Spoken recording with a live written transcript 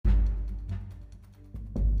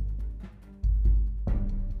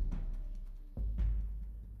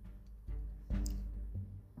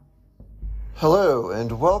Hello,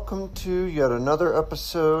 and welcome to yet another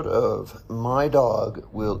episode of My Dog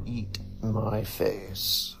Will Eat My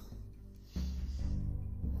Face.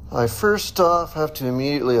 I first off have to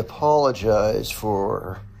immediately apologize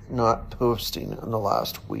for not posting in the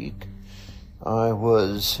last week. I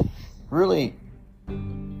was really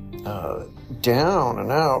down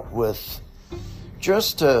and out with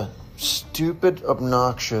just a stupid,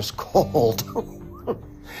 obnoxious cold.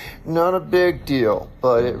 Not a big deal,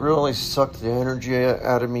 but it really sucked the energy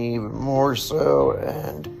out of me even more so,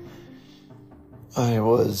 and I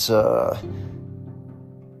was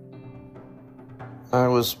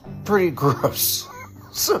pretty gross.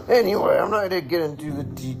 So anyway, I'm not going to get into the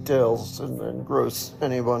details and then gross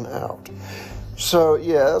anyone out. So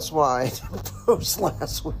yeah, that's why I didn't post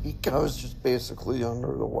last week. I was just basically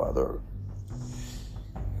under the weather.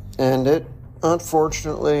 And it,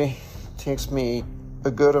 unfortunately, takes me a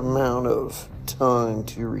good amount of time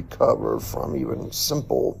to recover from even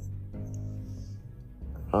simple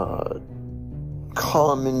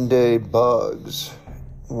common day bugs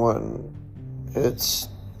when it's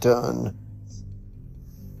done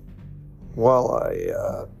while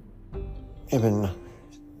I am in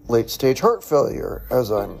late stage heart failure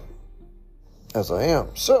as I am.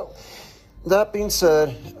 So that being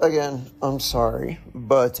said, again, I'm sorry,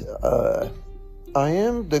 but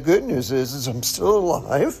the good news is I'm still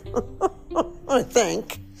alive, I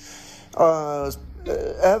think.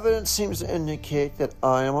 Evidence seems to indicate that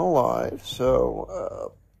I am alive,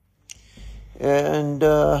 so,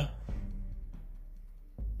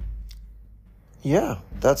 yeah,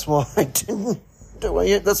 that's why I didn't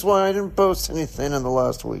post anything in the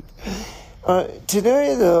last week.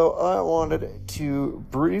 Today, though, I wanted to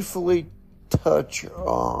briefly touch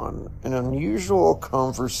on an unusual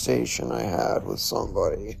conversation I had with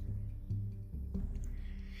somebody.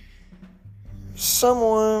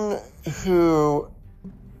 Someone who,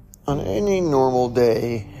 on any normal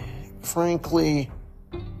day, frankly,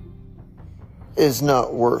 is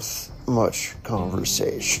not worth much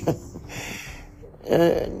conversation.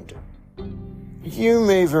 And you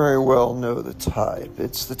may very well know the type.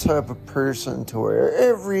 It's the type of person to where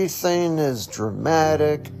everything is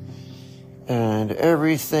dramatic and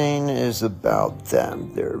everything is about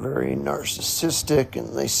them. They're very narcissistic,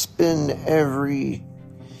 and they spin every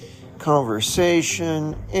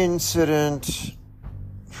conversation, incident,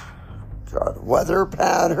 weather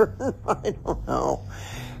pattern, I don't know,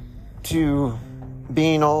 to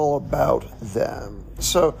being all about them.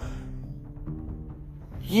 So,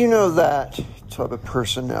 you know that type of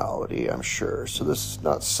personality, I'm sure. So this is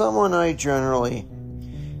not someone I generally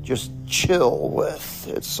just chill with.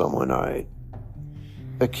 It's someone I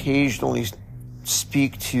occasionally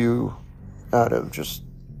speak to out of just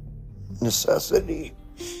necessity.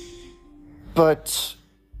 But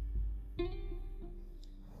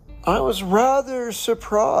I was rather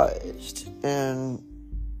surprised in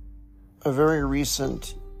a very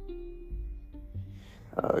recent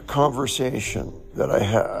conversation that I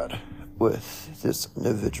had with this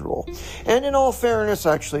individual. And in all fairness,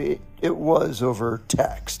 actually, it was over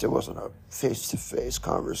text. It wasn't a face-to-face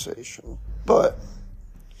conversation. But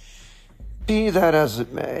be that as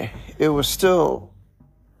it may, it was still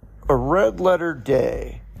a red-letter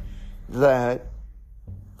day that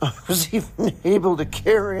I was even able to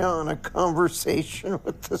carry on a conversation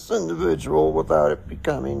with this individual without it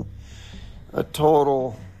becoming a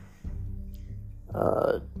total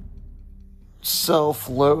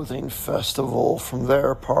self-loathing festival from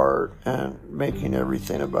their part and making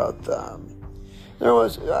everything about them. There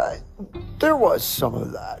was some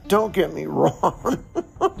of that. Don't get me wrong.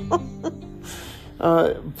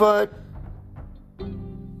 But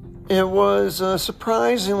it was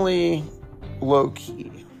surprisingly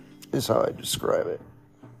low-key, is how I describe it.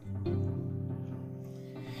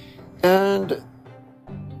 And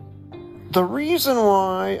the reason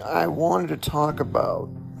why I wanted to talk about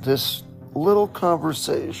this little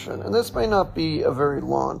conversation, and this may not be a very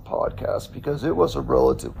long podcast because it was a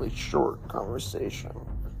relatively short conversation,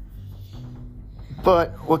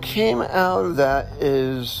 but what came out of that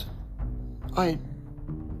is I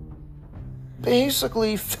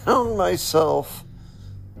basically found myself,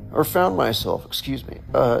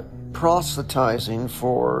 proselytizing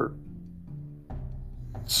for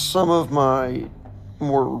some of my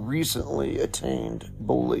more recently attained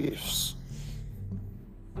beliefs.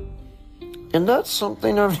 And that's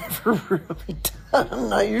something I've never really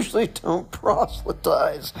done. I usually don't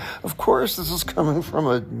proselytize. Of course, this is coming from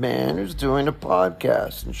a man who's doing a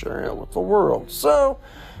podcast and sharing it with the world. So,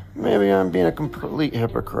 maybe I'm being a complete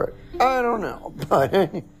hypocrite. I don't know. But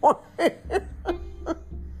anyway.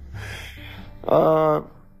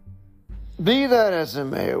 be that as it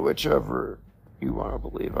may, whichever you want to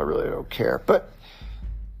believe, I really don't care. But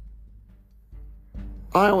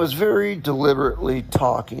I was very deliberately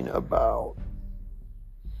talking about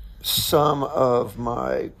some of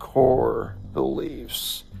my core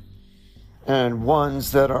beliefs and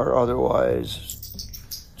ones that are otherwise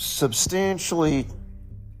substantially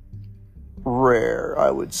rare, I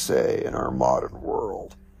would say, in our modern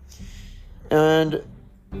world. And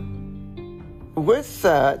with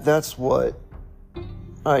that, that's what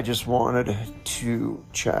I just wanted to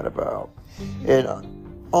chat about.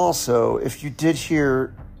 And also, if you did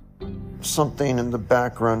hear something in the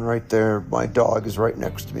background right there, my dog is right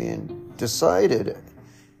next to me and decided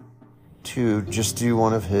to just do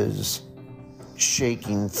one of his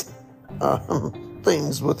shaking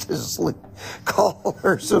things with his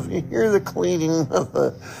collar. So if you hear the cleaning of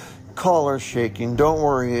the collar shaking, don't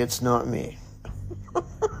worry, it's not me.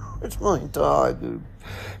 It's my dog, who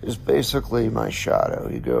is basically my shadow.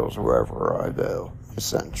 He goes wherever I go,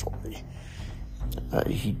 essentially.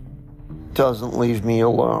 He doesn't leave me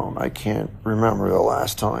alone. I can't remember the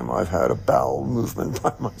last time I've had a bowel movement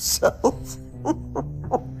by myself.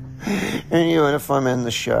 And even if I'm in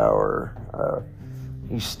the shower,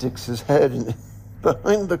 he sticks his head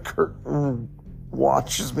behind the curtain,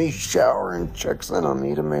 watches me shower, and checks in on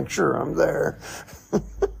me to make sure I'm there.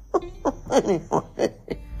 Anyway,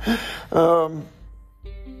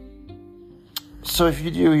 so if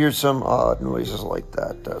you do hear some odd noises like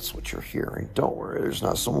that, that's what you're hearing. Don't worry, there's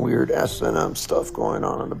not some weird S&M stuff going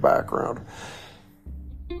on in the background.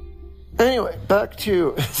 Anyway, back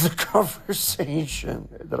to the conversation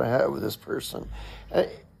that I had with this person.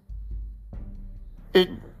 It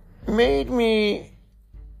made me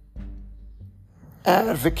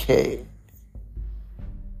advocate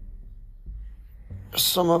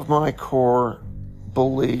some of my core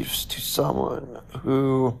beliefs to someone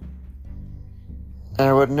who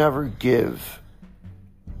I would never give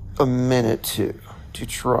a minute to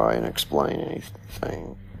try and explain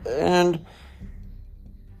anything. And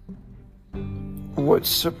what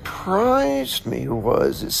surprised me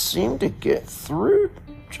was it seemed to get through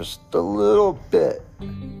just a little bit.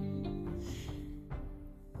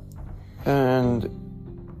 And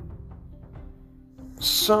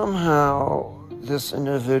somehow this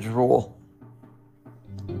individual,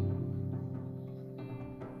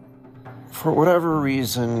 for whatever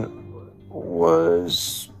reason,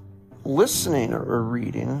 was listening or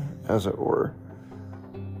reading, as it were,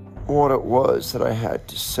 what it was that I had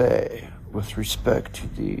to say with respect to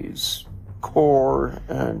these core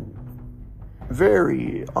and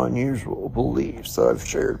very unusual beliefs that I've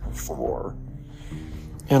shared before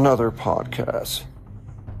in other podcasts.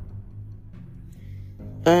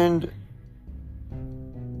 And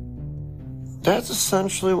that's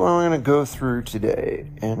essentially what I'm going to go through today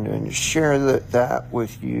and share that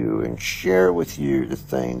with you and share with you the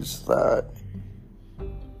things that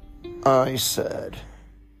I said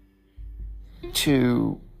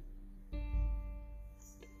to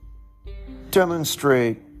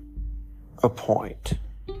demonstrate a point.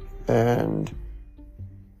 And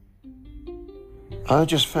I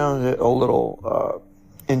just found it a little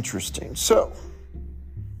interesting. So,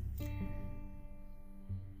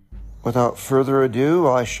 without further ado,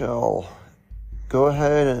 I shall go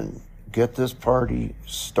ahead and get this party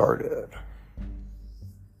started.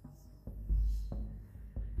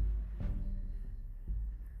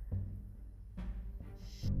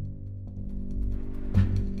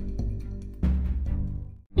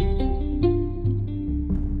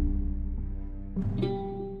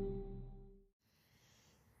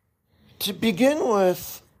 To begin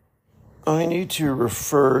with, I need to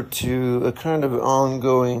refer to a kind of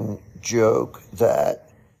ongoing joke that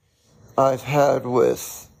I've had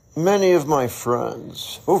with many of my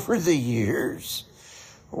friends over the years,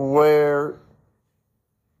 where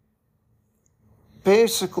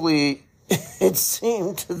basically it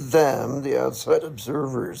seemed to them, the outside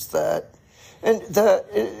observers, that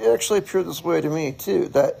it actually appeared this way to me too,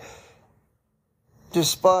 that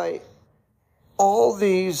despite all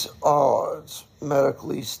these odds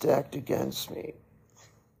medically stacked against me,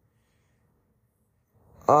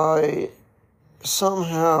 I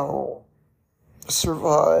somehow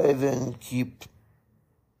survive and keep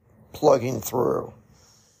plugging through.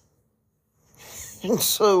 And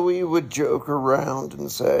so we would joke around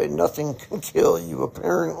and say, nothing can kill you.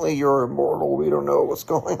 Apparently you're immortal. We don't know what's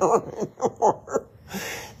going on anymore.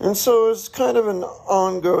 And so it's kind of an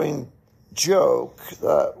ongoing joke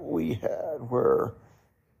that we had where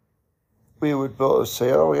we would both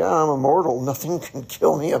say, oh yeah, I'm immortal, nothing can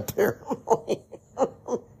kill me apparently.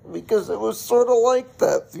 Because it was sort of like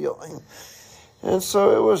that feeling. And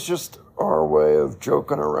so it was just our way of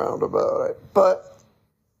joking around about it. But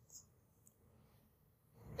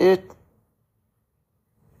it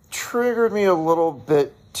triggered me a little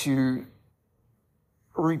bit to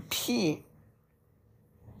repeat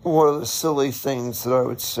one of the silly things that I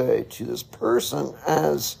would say to this person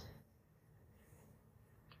as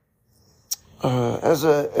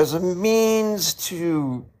a means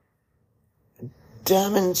to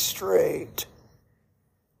demonstrate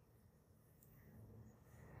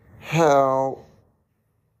how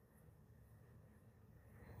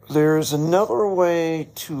there's another way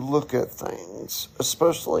to look at things,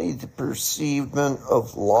 especially the perceivement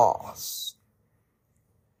of loss,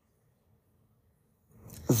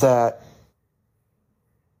 that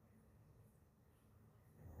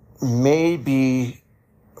may be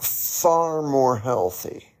far more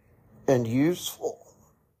healthy and useful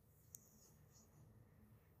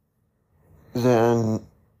than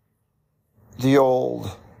the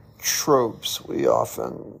old tropes we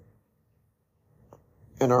often,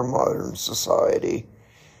 in our modern society,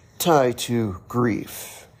 tie to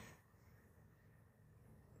grief.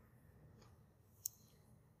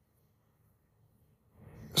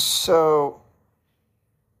 So,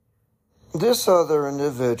 this other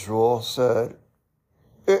individual said,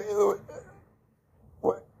 it's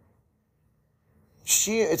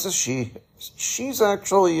a she. She's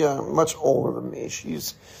actually much older than me.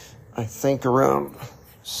 She's, I think, around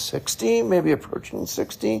 60, maybe approaching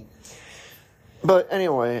 60. But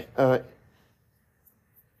anyway,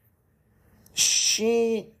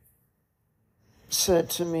 she said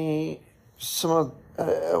to me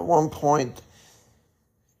at one point,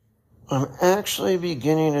 I'm actually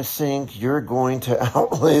beginning to think you're going to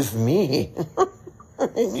outlive me.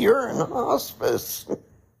 And you're in hospice.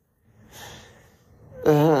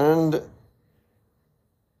 And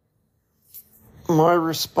my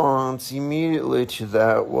response immediately to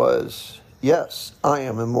that was, yes, I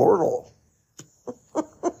am immortal.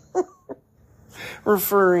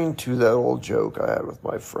 Referring to that old joke I had with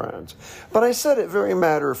my friends. But I said it very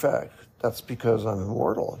matter of fact. That's because I'm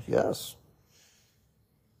immortal, yes.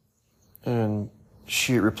 And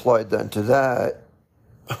she replied then to that,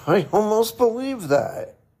 I almost believe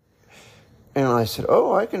that. And I said,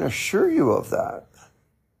 oh, I can assure you of that.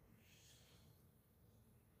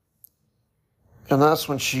 And that's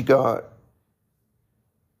when she got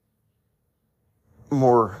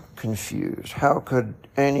more confused. How could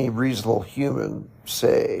any reasonable human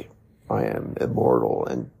say, I am immortal,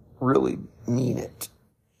 and really mean it?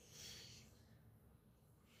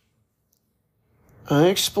 I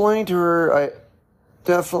explained to her I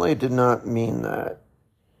definitely did not mean that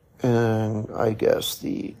in, I guess,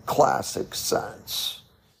 the classic sense.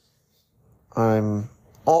 I'm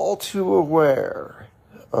all too aware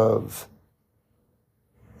of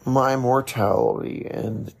my mortality,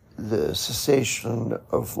 and the cessation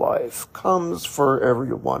of life comes for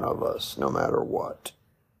every one of us, no matter what.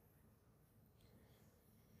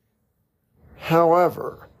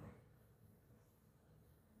 However,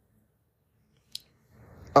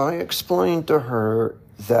 I explained to her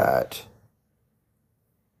that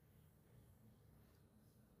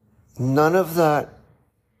none of that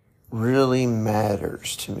really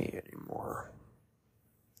matters to me anymore.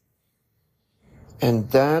 And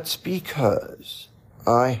that's because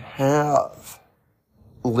I have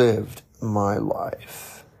lived my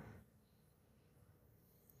life.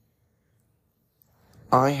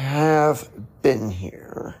 I have been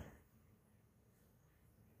here.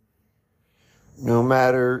 No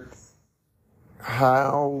matter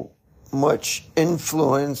how much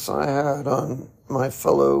influence I had on my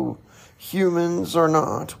fellow humans or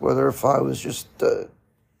not, whether if I was just a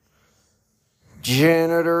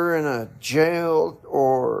janitor in a jail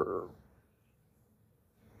or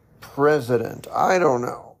president, I don't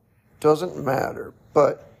know. Doesn't matter.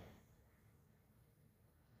 But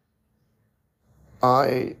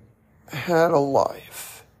I had a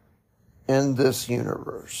life in this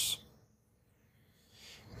universe.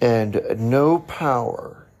 And no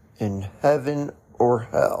power in heaven or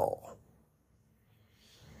hell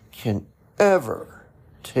can ever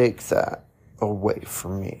take that away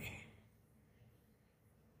from me.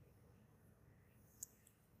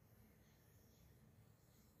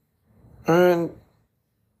 And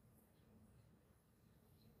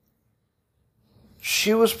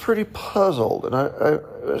she was pretty puzzled, and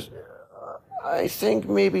I think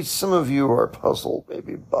maybe some of you are puzzled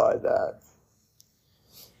maybe by that.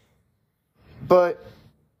 But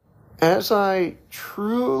as I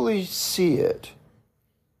truly see it,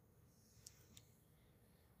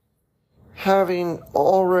 having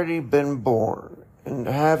already been born and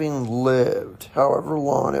having lived however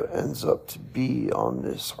long it ends up to be on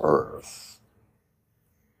this earth,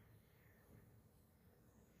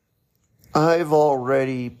 I've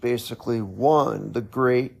already basically won the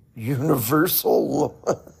great universal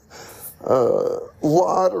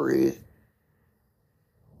lottery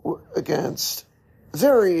against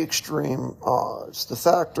very extreme odds. The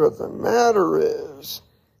fact of the matter is,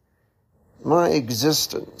 my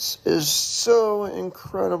existence is so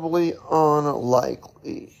incredibly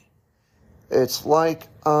unlikely. It's like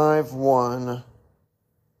I've won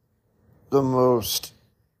the most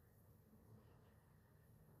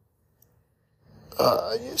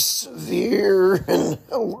severe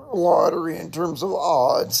lottery in terms of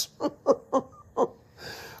odds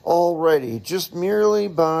already, just merely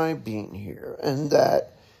by being here, and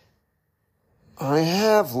that I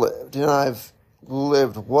have lived, and I've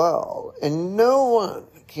lived well, and no one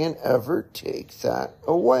can ever take that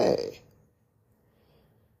away.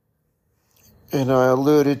 And I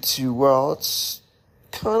alluded to, well, it's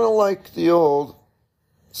kind of like the old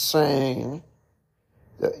saying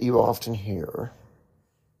that you often hear: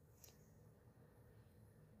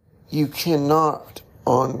 you cannot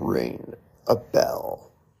unring a bell.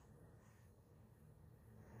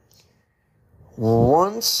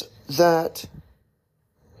 Once that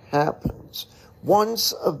happens,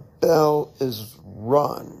 once a bell is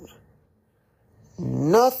run,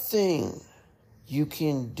 nothing you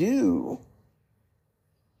can do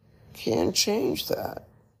can change that.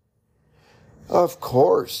 Of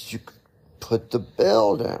course, you could put the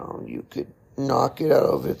bell down. You could knock it out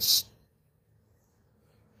of its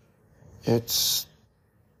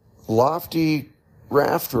lofty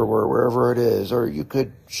rafter or wherever it is, or you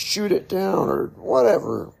could shoot it down or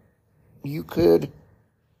whatever. You could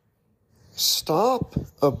stop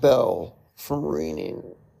a bell from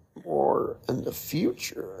ringing more in the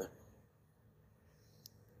future.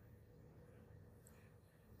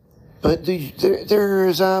 But there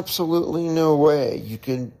is absolutely no way you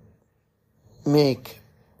can make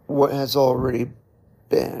what has already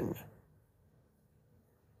been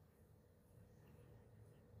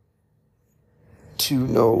to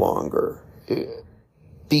no longer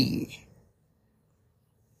be.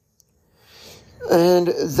 And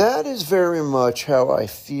that is very much how I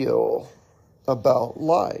feel about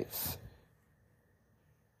life.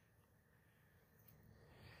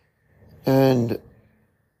 And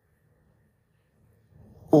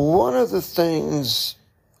one of the things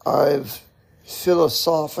I've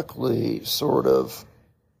philosophically sort of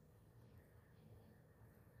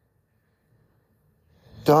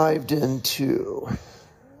dived into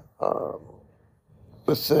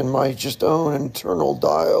within my just own internal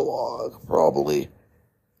dialogue, probably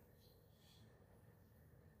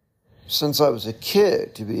since I was a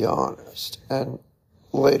kid, to be honest. And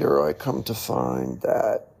later I come to find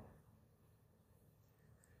that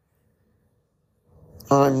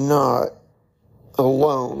I'm not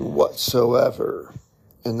alone whatsoever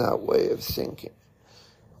in that way of thinking.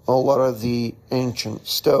 A lot of the ancient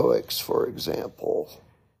Stoics, for example,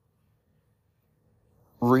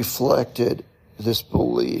 reflected this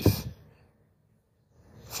belief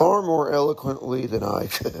far more eloquently than I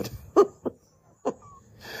could.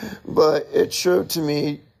 But it showed to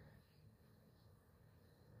me,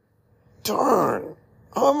 darn,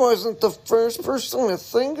 I wasn't the first person to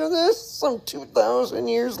think of this. Some 2,000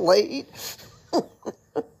 years late.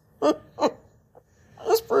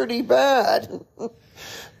 That's pretty bad.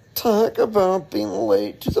 Talk about being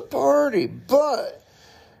late to the party, but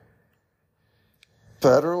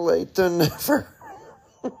better late than never.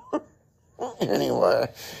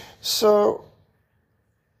 Anyway, so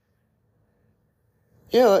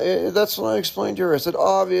yeah, that's what I explained to her. I said,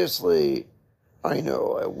 obviously, I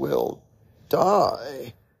know I will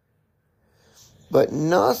die, but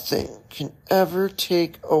nothing can ever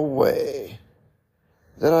take away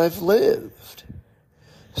that I've lived.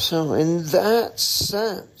 So in that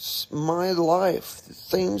sense, my life, the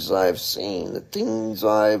things I've seen, the things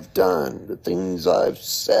I've done, the things I've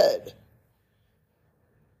said,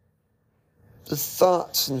 the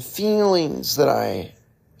thoughts and feelings that I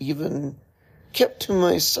even kept to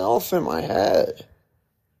myself in my head,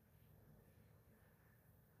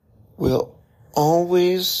 will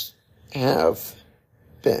always have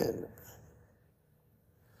been.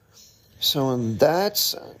 So in that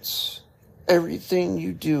sense, everything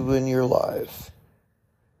you do in your life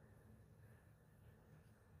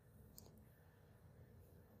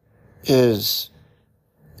is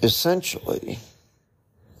essentially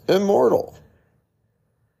immortal.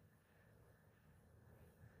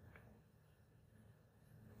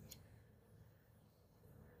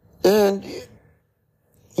 And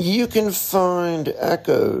you can find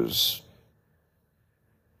echoes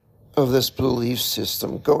of this belief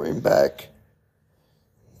system going back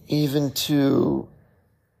even to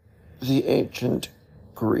the ancient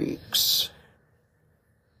Greeks.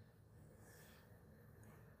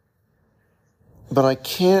 But I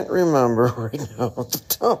can't remember right now at the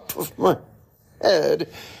top of my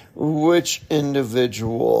head which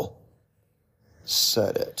individual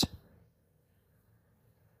said it.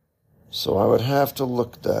 So I would have to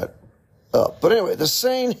look that up. But anyway, the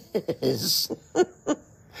saying is,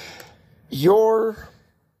 your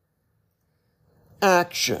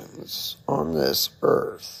actions on this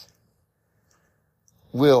earth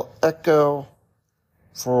will echo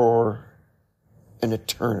for an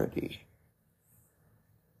eternity.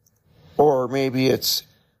 Or maybe it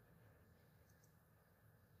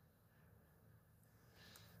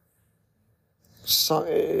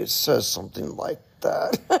says something like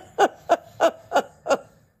that.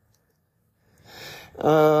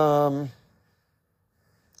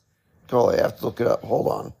 I have to look it up. Hold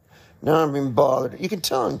on. Now I'm being bothered. You can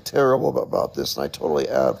tell I'm terrible about this, and I totally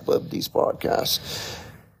ad-lib these podcasts.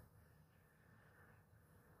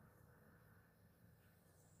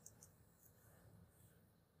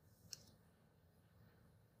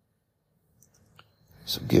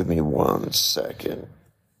 So give me 1 second.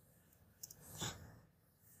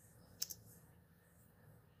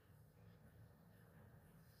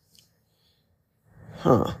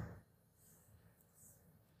 Huh.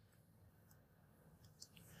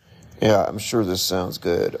 Yeah, I'm sure this sounds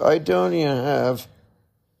good. I don't even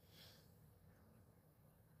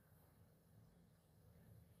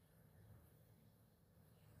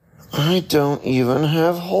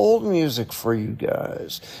have hold music for you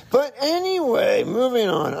guys. But anyway, moving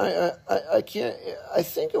on. I can't. I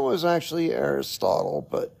think it was actually Aristotle,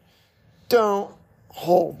 but don't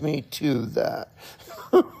hold me to that.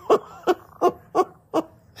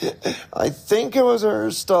 I think it was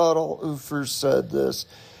Aristotle who first said this.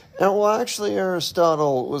 And well, actually,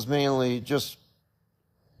 Aristotle was mainly just,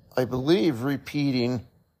 I believe, repeating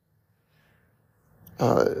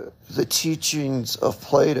the teachings of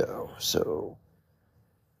Plato. So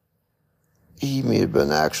he may have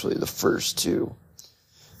been actually the first to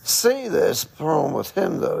say this. The problem with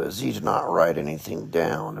him, though, is he did not write anything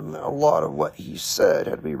down. And a lot of what he said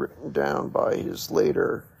had to be written down by his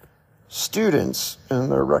later students in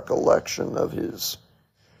their recollection of his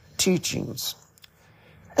teachings.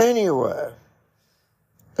 Anyway,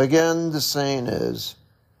 again, the saying is,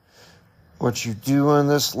 what you do in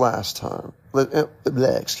this what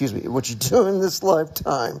you do in this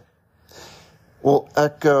lifetime will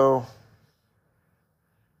echo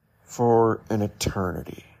for an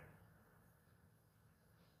eternity.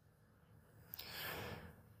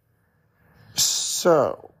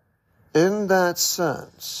 So, in that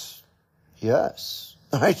sense, yes,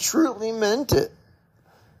 I truly meant it.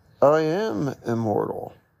 I am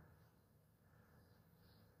immortal.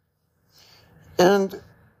 And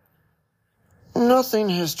nothing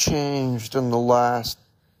has changed in the last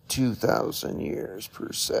 2,000 years,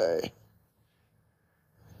 per se,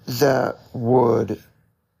 that would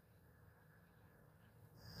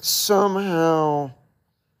somehow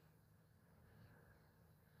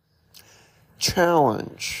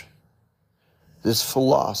challenge this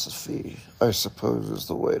philosophy, I suppose is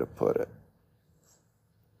the way to put it.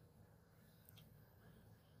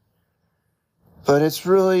 But it's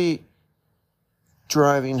really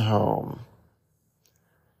driving home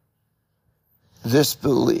this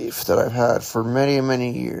belief that I've had for many,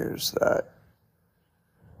 many years, that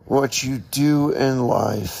what you do in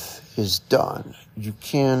life is done. You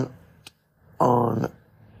can't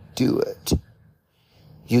undo it.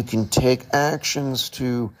 You can take actions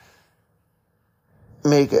to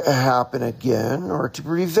make it happen again, or to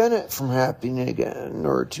prevent it from happening again,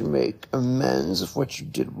 or to make amends if what you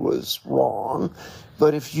did was wrong.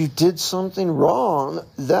 But if you did something wrong,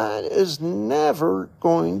 that is never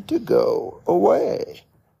going to go away,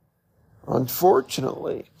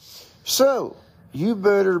 unfortunately. So, you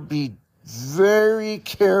better be very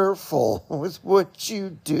careful with what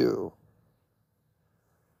you do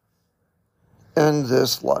in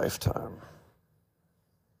this lifetime.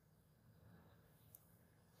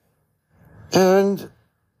 And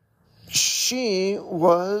she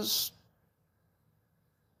was,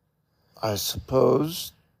 I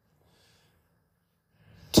suppose,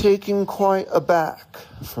 taken quite aback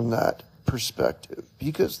from that perspective,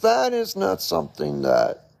 because that is not something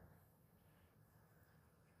that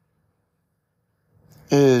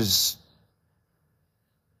is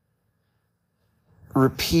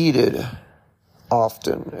repeated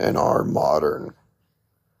often in our modern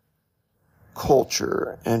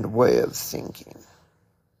culture and way of thinking.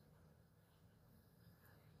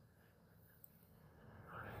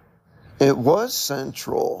 It was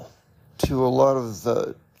central to a lot of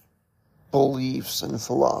the beliefs and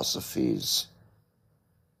philosophies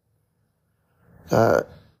that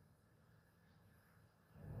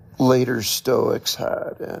later Stoics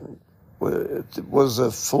had, and it was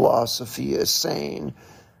a philosophy, a saying,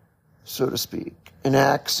 so to speak, an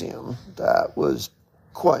axiom that was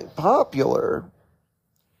quite popular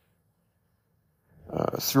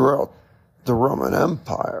throughout the Roman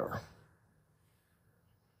Empire.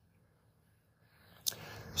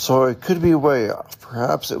 So it could be way off.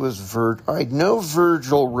 Perhaps it was I know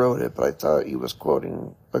Virgil wrote it, but I thought he was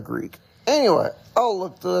quoting a Greek. Anyway, I'll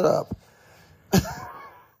look that up.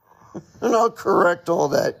 And I'll correct all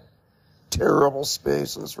that terrible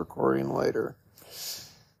space in this recording later.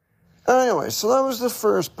 Anyway, so that was the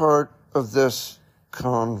first part of this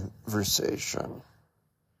conversation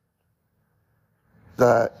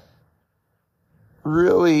that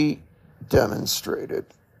really demonstrated,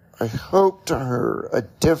 I hope to her, a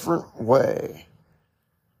different way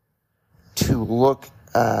to look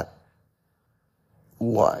at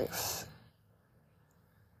life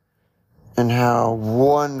and how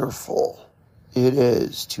wonderful it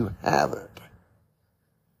is to have it.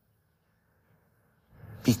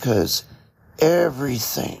 Because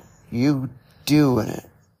everything you do in it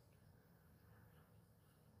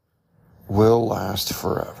will last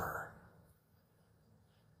forever.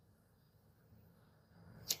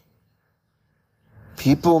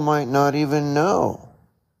 People might not even know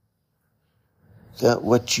that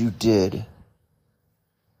what you did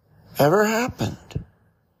ever happened.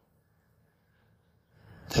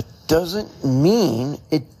 That doesn't mean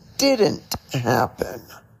it didn't happen.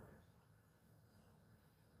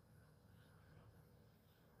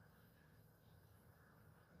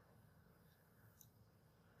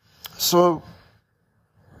 So,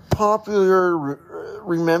 popular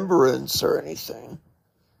remembrance or anything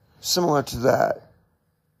similar to that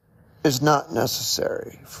is not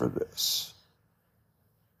necessary for this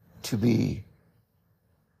to be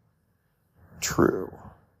true.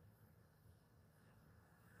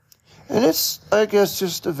 And it's, I guess,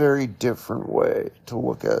 just a very different way to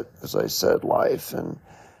look at, as I said, life, and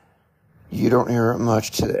you don't hear it much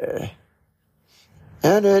today.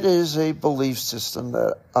 And it is a belief system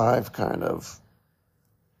that I've kind of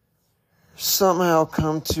somehow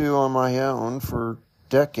come to on my own for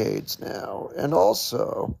decades now, and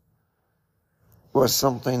also was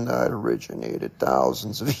something that originated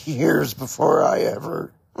thousands of years before I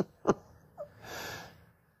ever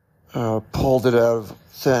pulled it out of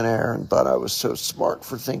thin air and thought I was so smart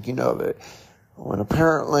for thinking of it, when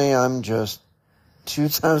apparently I'm just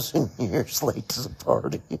 2,000 years late to the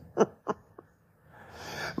party.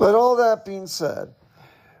 But all that being said,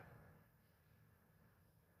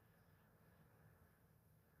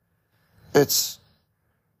 it's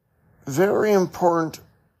very important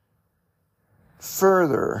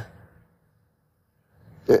further,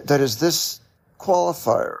 that is, this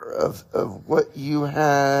qualifier of what you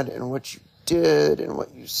had and what you did and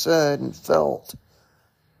what you said and felt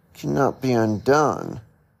cannot be undone.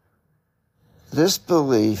 This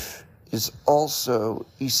belief is also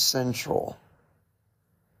essential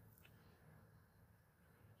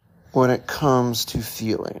when it comes to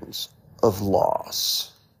feelings of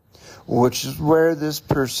loss, which is where this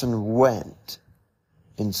person went,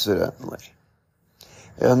 incidentally.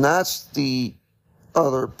 And that's the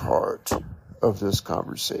other part of this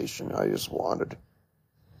conversation I just wanted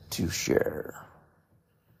to share.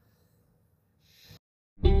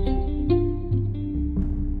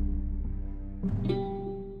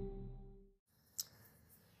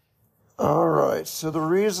 All right, so the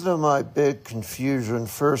reason of my big confusion,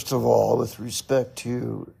 first of all, with respect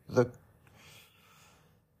to the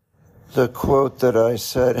quote that I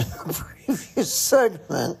said in the previous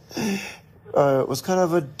segment, was kind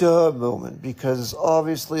of a duh moment, because it's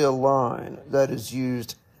obviously a line that is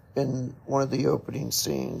used in one of the opening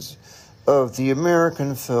scenes of the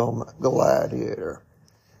American film Gladiator,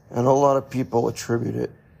 and a lot of people attribute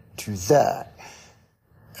it to that.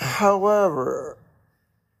 However,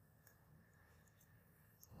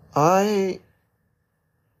 I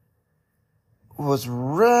was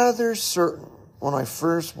rather certain when I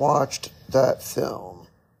first watched that film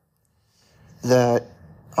that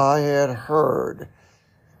I had heard,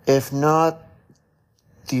 if not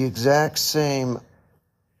the exact same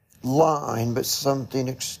line, but something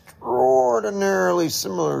extraordinarily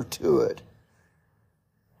similar to it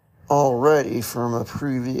already from a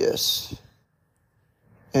previous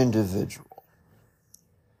individual.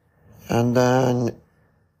 And then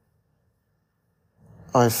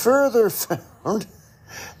I further found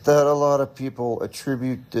that a lot of people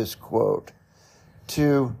attribute this quote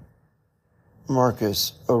to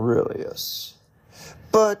Marcus Aurelius.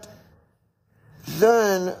 But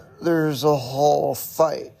then there's a whole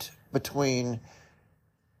fight between,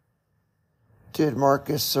 did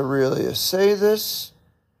Marcus Aurelius say this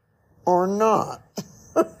or not?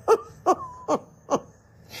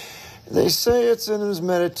 They say it's in his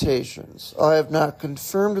meditations. I have not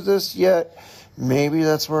confirmed this yet. Maybe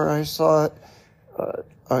that's where I saw it.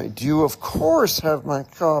 I do, of course, have my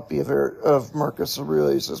copy of Marcus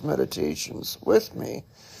Aurelius' Meditations with me,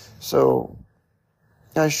 so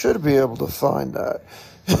I should be able to find that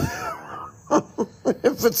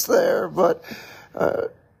if it's there, but I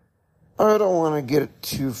don't want to get it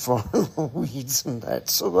too far in the weeds in that,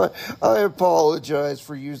 so I apologize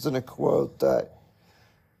for using a quote that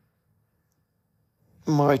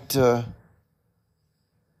might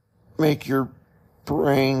make your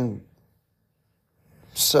brain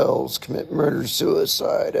cells commit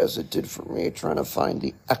murder-suicide, as it did for me, trying to find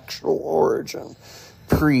the actual origin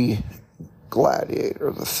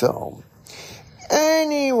pre-Gladiator, the film.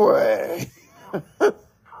 Anyway,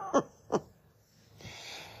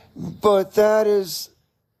 but that is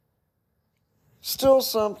still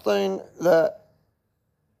something that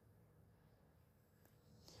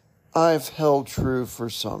I've held true for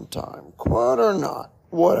some time. Quote or not,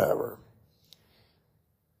 whatever.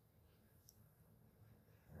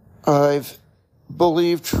 I've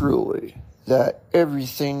believed truly that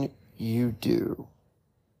everything you do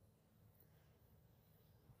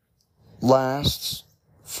lasts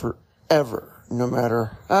forever, no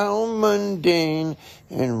matter how mundane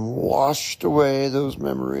and washed away those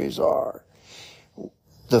memories are.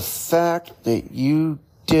 The fact that you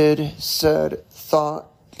did, said, thought,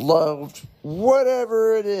 loved,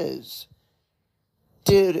 whatever it is,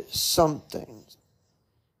 did something.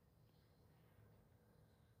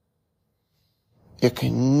 It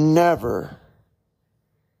can never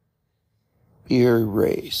be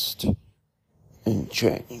erased and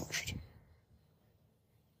changed.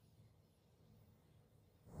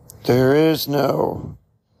 There is no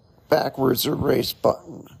backwards erase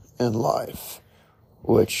button in life,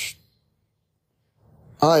 which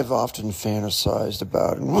I've often fantasized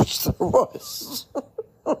about and wished there was.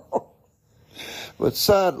 But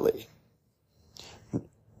sadly,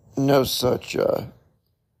 no such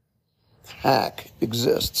hack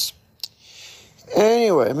exists.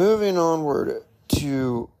 Anyway, moving onward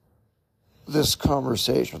to this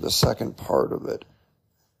conversation, the second part of it.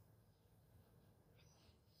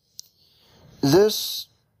 This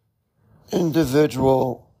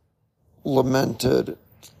individual lamented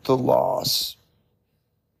the loss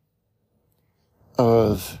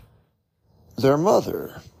of their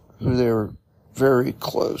mother, who they were very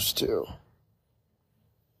close to.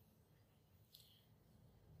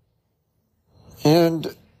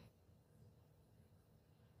 And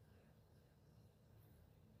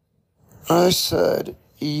I said,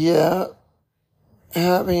 yeah,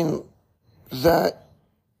 having that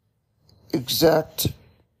exact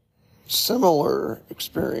similar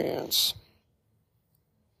experience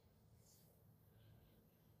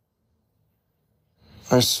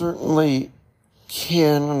I certainly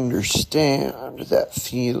can understand that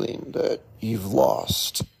feeling that you've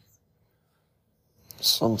lost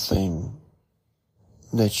something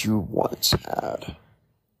that you once had.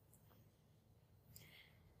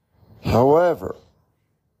 However,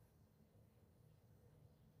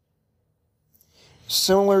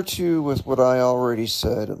 similar to with what I already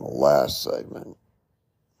said in the last segment,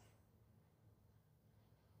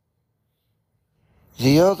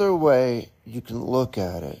 the other way you can look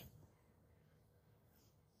at it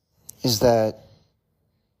is that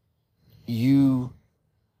you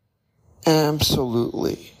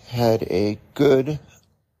absolutely had a good,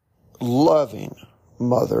 loving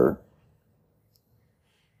mother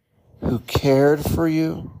who cared for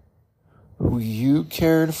you, who you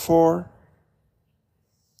cared for,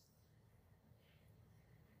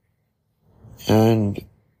 and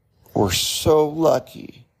were so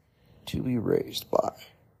lucky to be raised by.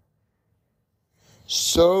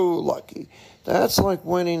 So lucky. That's like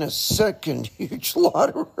winning a second huge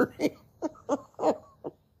lottery.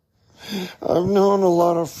 I've known a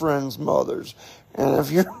lot of friends' mothers, and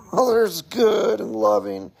if your mother's good and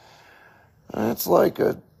loving, it's like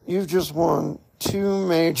you've just won 2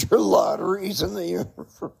 major lotteries in the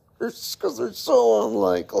universe, because they're so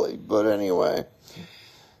unlikely. But anyway,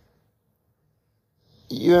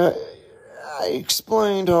 yeah, I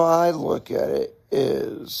explained how I look at it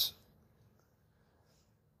is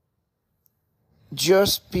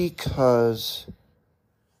just because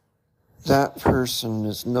that person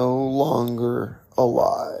is no longer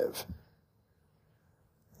alive,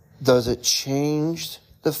 does it change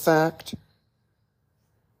the fact,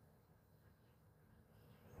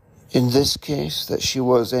 in this case, that she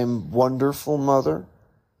was a wonderful mother,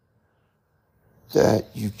 that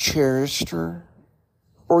you cherished her,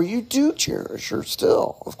 or you do cherish her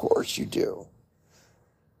still? Of course you do.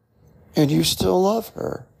 And you still love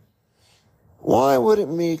her. Why would it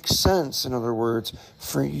make sense, in other words,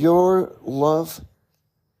 for your love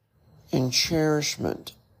and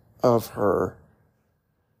cherishment of her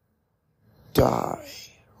die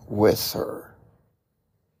with her?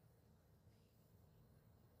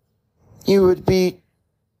 You would be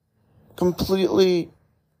completely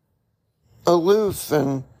aloof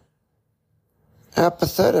and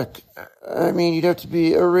apathetic. I mean, you'd have to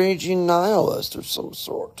be a raging nihilist of some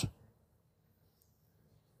sort.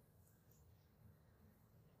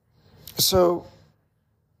 So,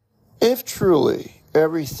 if truly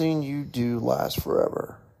everything you do lasts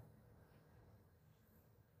forever,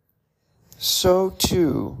 so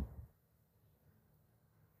too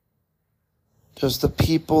does the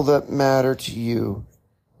people that matter to you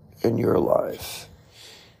in your life.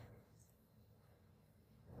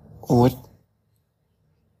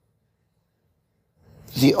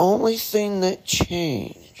 The only thing that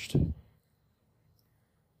changed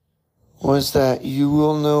was that you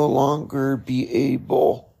will no longer be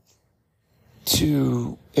able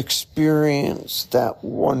to experience that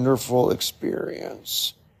wonderful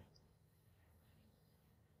experience.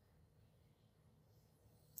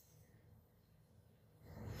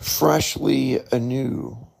 Freshly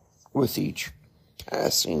anew with each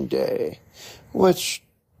passing day, which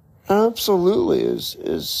absolutely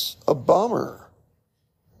is a bummer.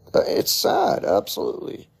 It's sad,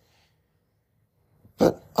 absolutely.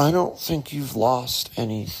 But I don't think you've lost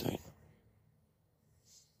anything.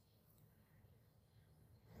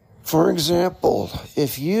 For example,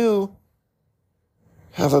 if you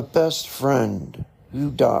have a best friend who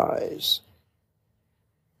dies,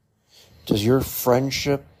 does your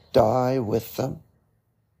friendship die with them?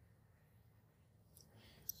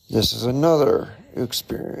 This is another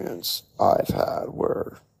experience I've had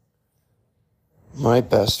where my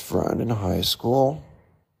best friend in high school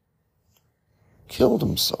killed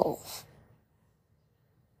himself.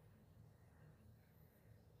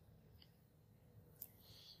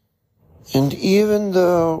 And even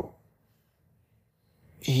though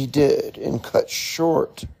he did and cut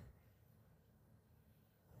short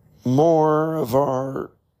more of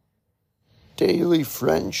our daily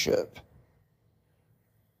friendship,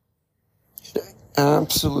 it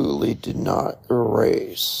absolutely did not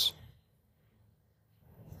erase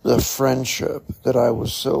the friendship that I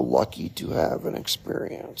was so lucky to have and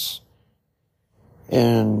experience.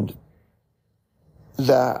 And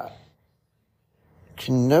that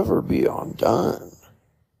can never be undone.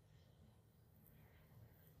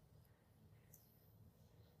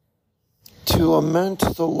 To lament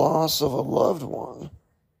the loss of a loved one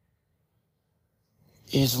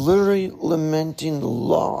is literally lamenting the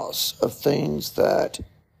loss of things that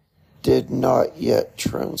did not yet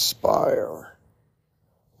transpire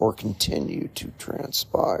or continue to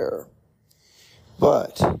transpire.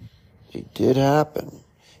 But it did happen,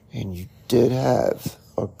 and you did have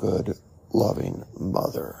a good, loving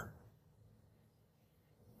mother.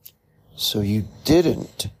 So you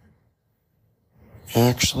didn't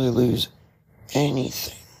actually lose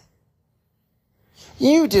anything.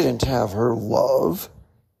 You didn't have her love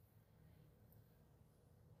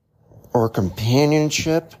or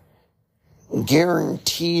companionship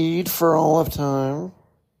guaranteed for all of time.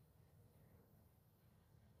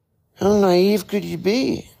 How naive could you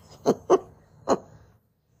be?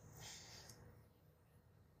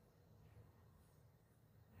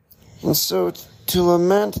 And so to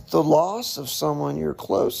lament the loss of someone you're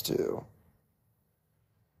close to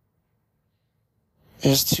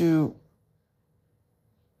is to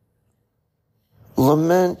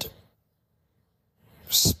lament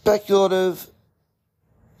speculative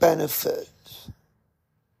benefit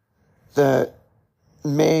that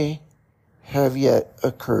may have yet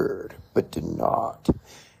occurred, but did not.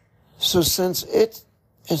 So since it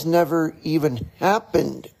has never even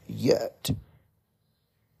happened yet,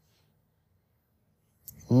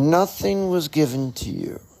 nothing was given to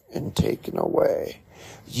you and taken away.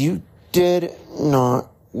 You did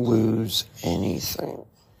not lose anything.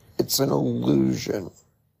 It's an illusion.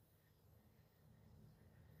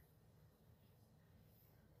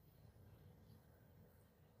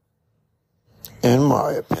 In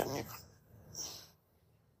my opinion.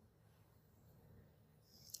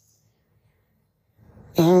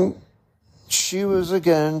 And she was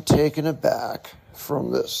again taken aback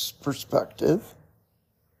from this perspective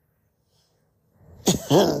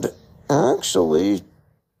and actually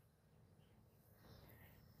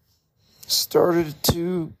started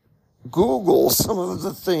to Google some of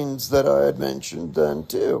the things that I had mentioned then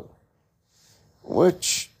too,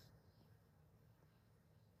 which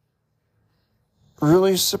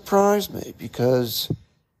really surprised me because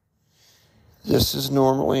this is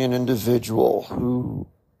normally an individual who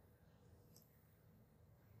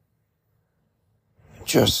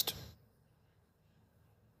just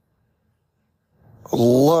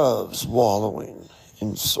loves wallowing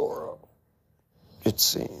in sorrow, it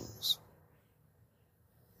seems.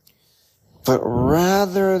 But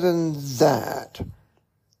rather than that,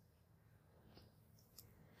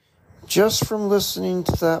 just from listening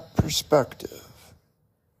to that perspective,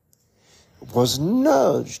 was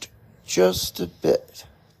nudged just a bit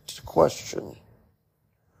to question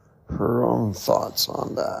her own thoughts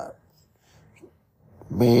on that.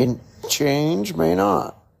 May change, may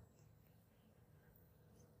not.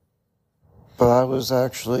 But I was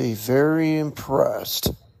actually very impressed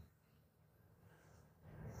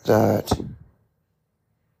that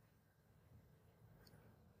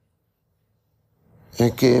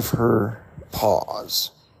it gave her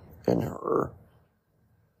pause in her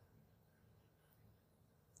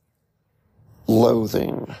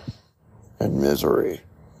loathing and misery,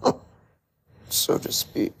 so to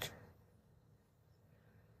speak.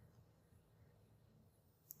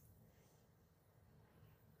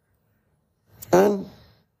 And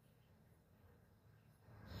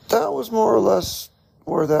that was more or less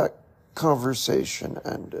where that conversation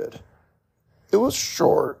ended. It was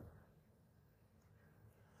short,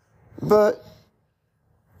 but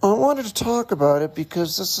I wanted to talk about it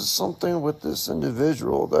because this is something with this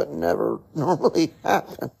individual that never normally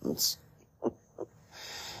happens.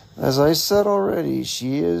 As I said already,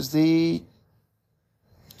 she is the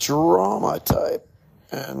drama type,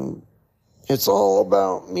 and it's all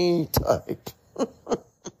about me type.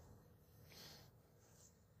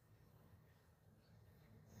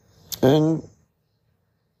 And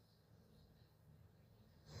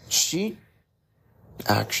she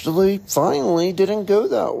actually finally didn't go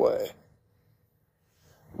that way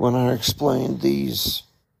when I explained these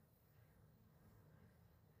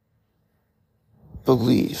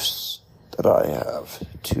beliefs that I have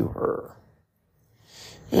to her.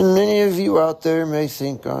 And many of you out there may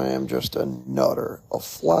think I am just a nutter, a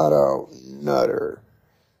flat-out nutter.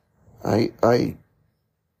 I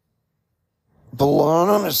belong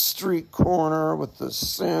on a street corner with the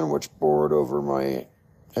sandwich board over my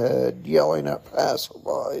head, yelling at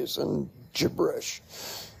passerbys and gibberish.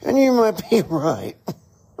 And you might be right.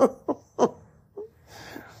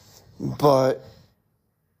 But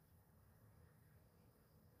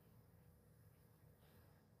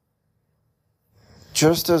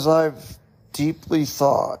just as I've deeply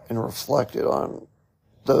thought and reflected on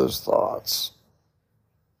those thoughts,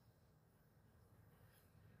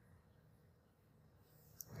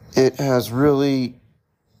 it has really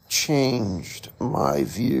changed my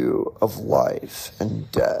view of life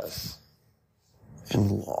and death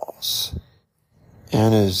and loss,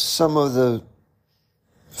 and is some of the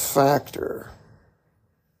factor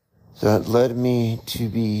that led me to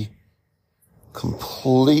be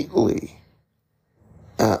completely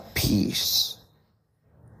at peace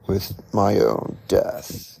with my own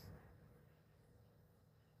death.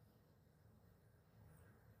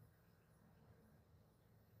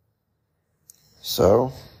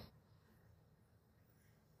 So,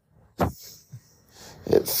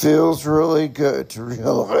 it feels really good to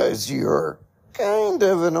realize you're kind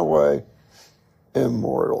of, in a way,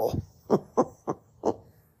 immortal.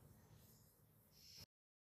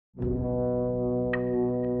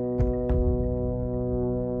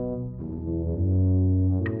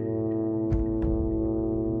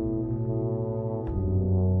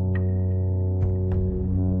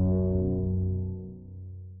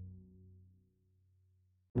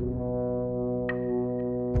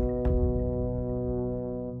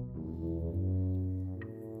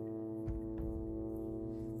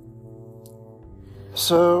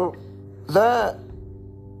 So, that,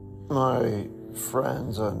 my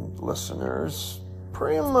friends and listeners,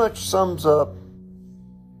 pretty much sums up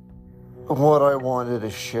what I wanted to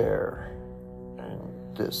share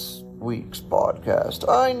in this week's podcast.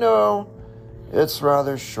 I know it's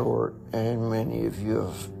rather short, and many of you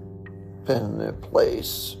have been in a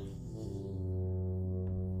place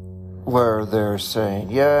where they're saying,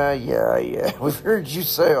 yeah, we've heard you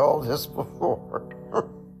say all this before.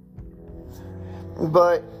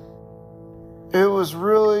 But it was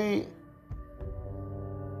really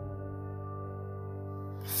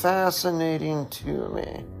fascinating to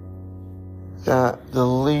me that the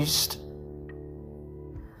least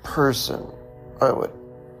person I would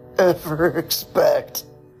ever expect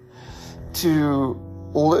to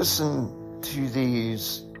listen to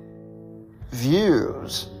these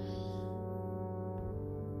views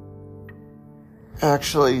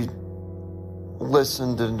actually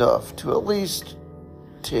listened enough to at least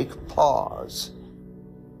take pause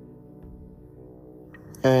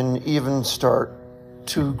and even start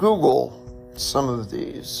to Google some of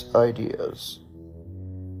these ideas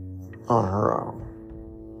on her own.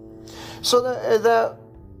 So that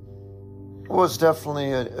was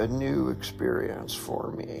definitely a new experience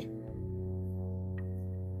for me.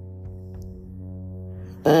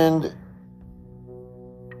 And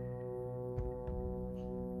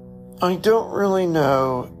I don't really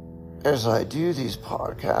know, as I do these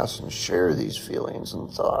podcasts and share these feelings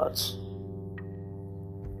and thoughts,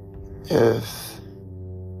 if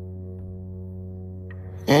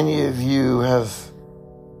any of you have,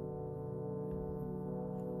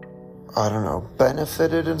 I don't know,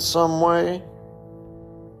 benefited in some way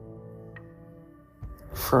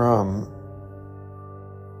from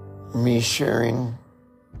me sharing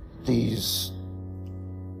these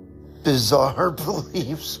bizarre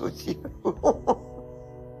beliefs with you.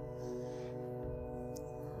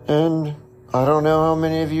 And I don't know how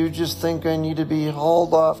many of you just think I need to be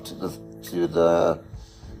hauled off to the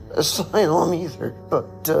asylum either,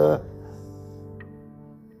 but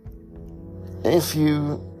if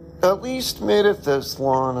you at least made it this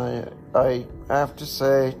long, I have to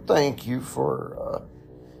say thank you for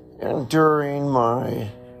enduring my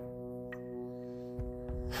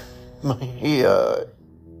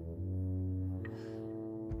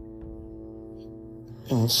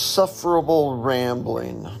insufferable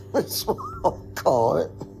rambling. That's what I'll call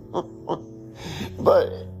it.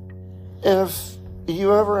 But if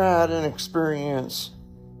you ever had an experience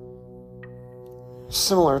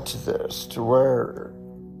similar to this, to where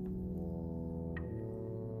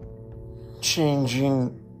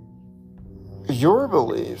changing your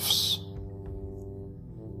beliefs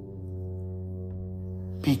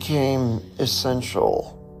became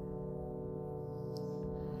essential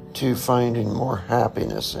to finding more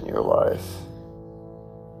happiness in your life,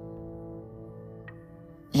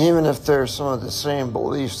 even if they're some of the same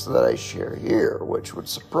beliefs that I share here, which would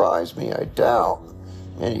surprise me. I doubt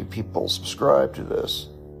many people subscribe to this,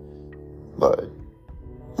 but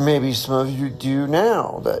maybe some of you do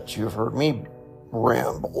now that you've heard me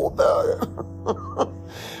ramble about it.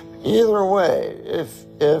 Either way,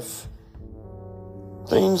 if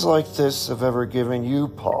things like this have ever given you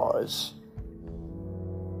pause,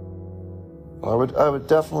 I would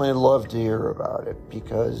definitely love to hear about it,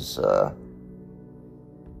 because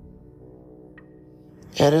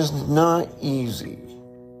it is not easy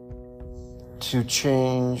to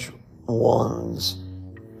change one's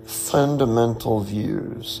fundamental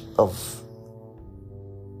views of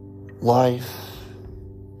life,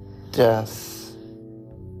 death,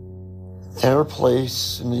 their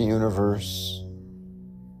place in the universe,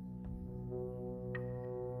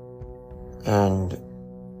 and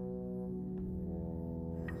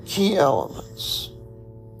key elements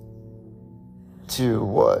to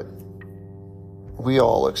what we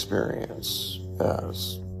all experience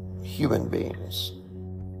as human beings.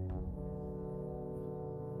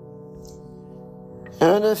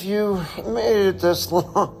 And if you made it this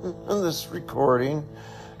long in this recording,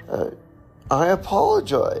 I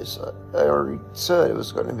apologize. I already said it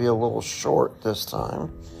was going to be a little short this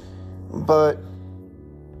time, but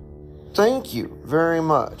thank you very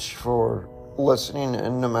much for listening,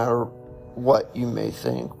 and no matter what you may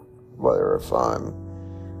think, whether if I'm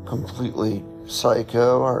completely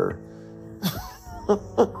psycho or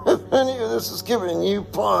if any of this is giving you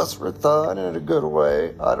pause for thought in a good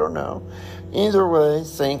way, I don't know. Either way,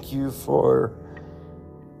 thank you for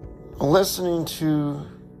listening to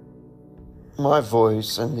my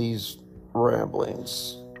voice and these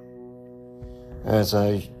ramblings as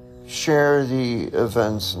I share the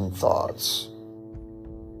events and thoughts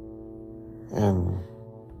in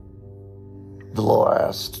the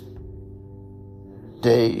last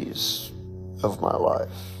days of my life.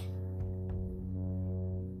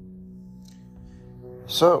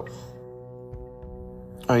 So,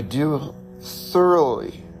 I do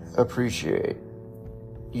thoroughly appreciate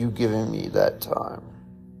you giving me that time.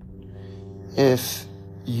 If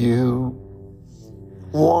you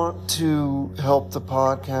want to help the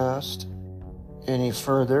podcast any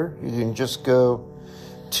further, you can just go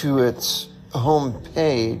to its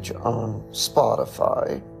homepage on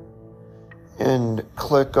Spotify and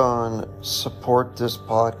click on support this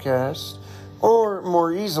podcast. Or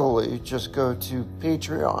more easily, just go to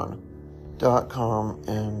patreon.com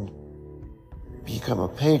and become a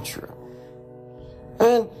patron.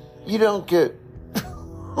 And you don't get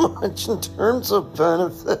much in terms of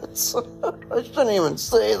benefits. I shouldn't even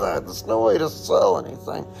say that. There's no way to sell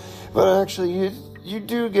anything. But actually, you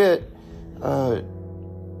do get a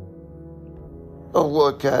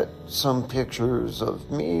look at some pictures of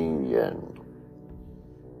me and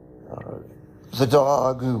the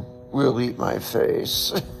dog who will eat my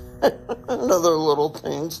face. And other little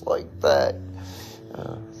things like that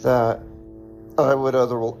that I would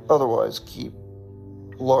otherwise keep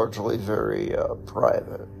largely very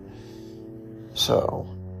private. So,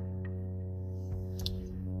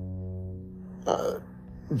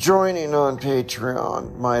 joining on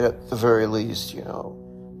Patreon might at the very least,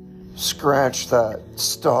 scratch that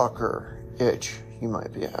stalker itch you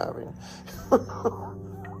might be having.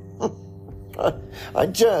 I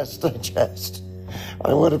jest.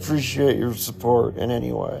 I would appreciate your support in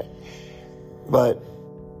any way. But,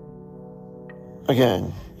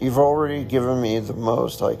 again, you've already given me the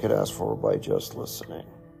most I could ask for by just listening.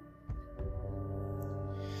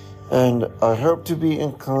 And I hope to be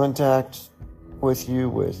in contact with you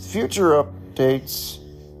with future updates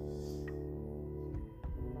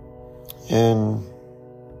in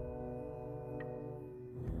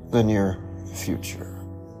the near future.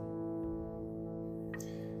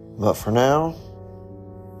 But for now,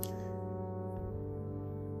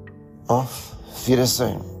 auf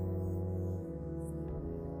Wiedersehen.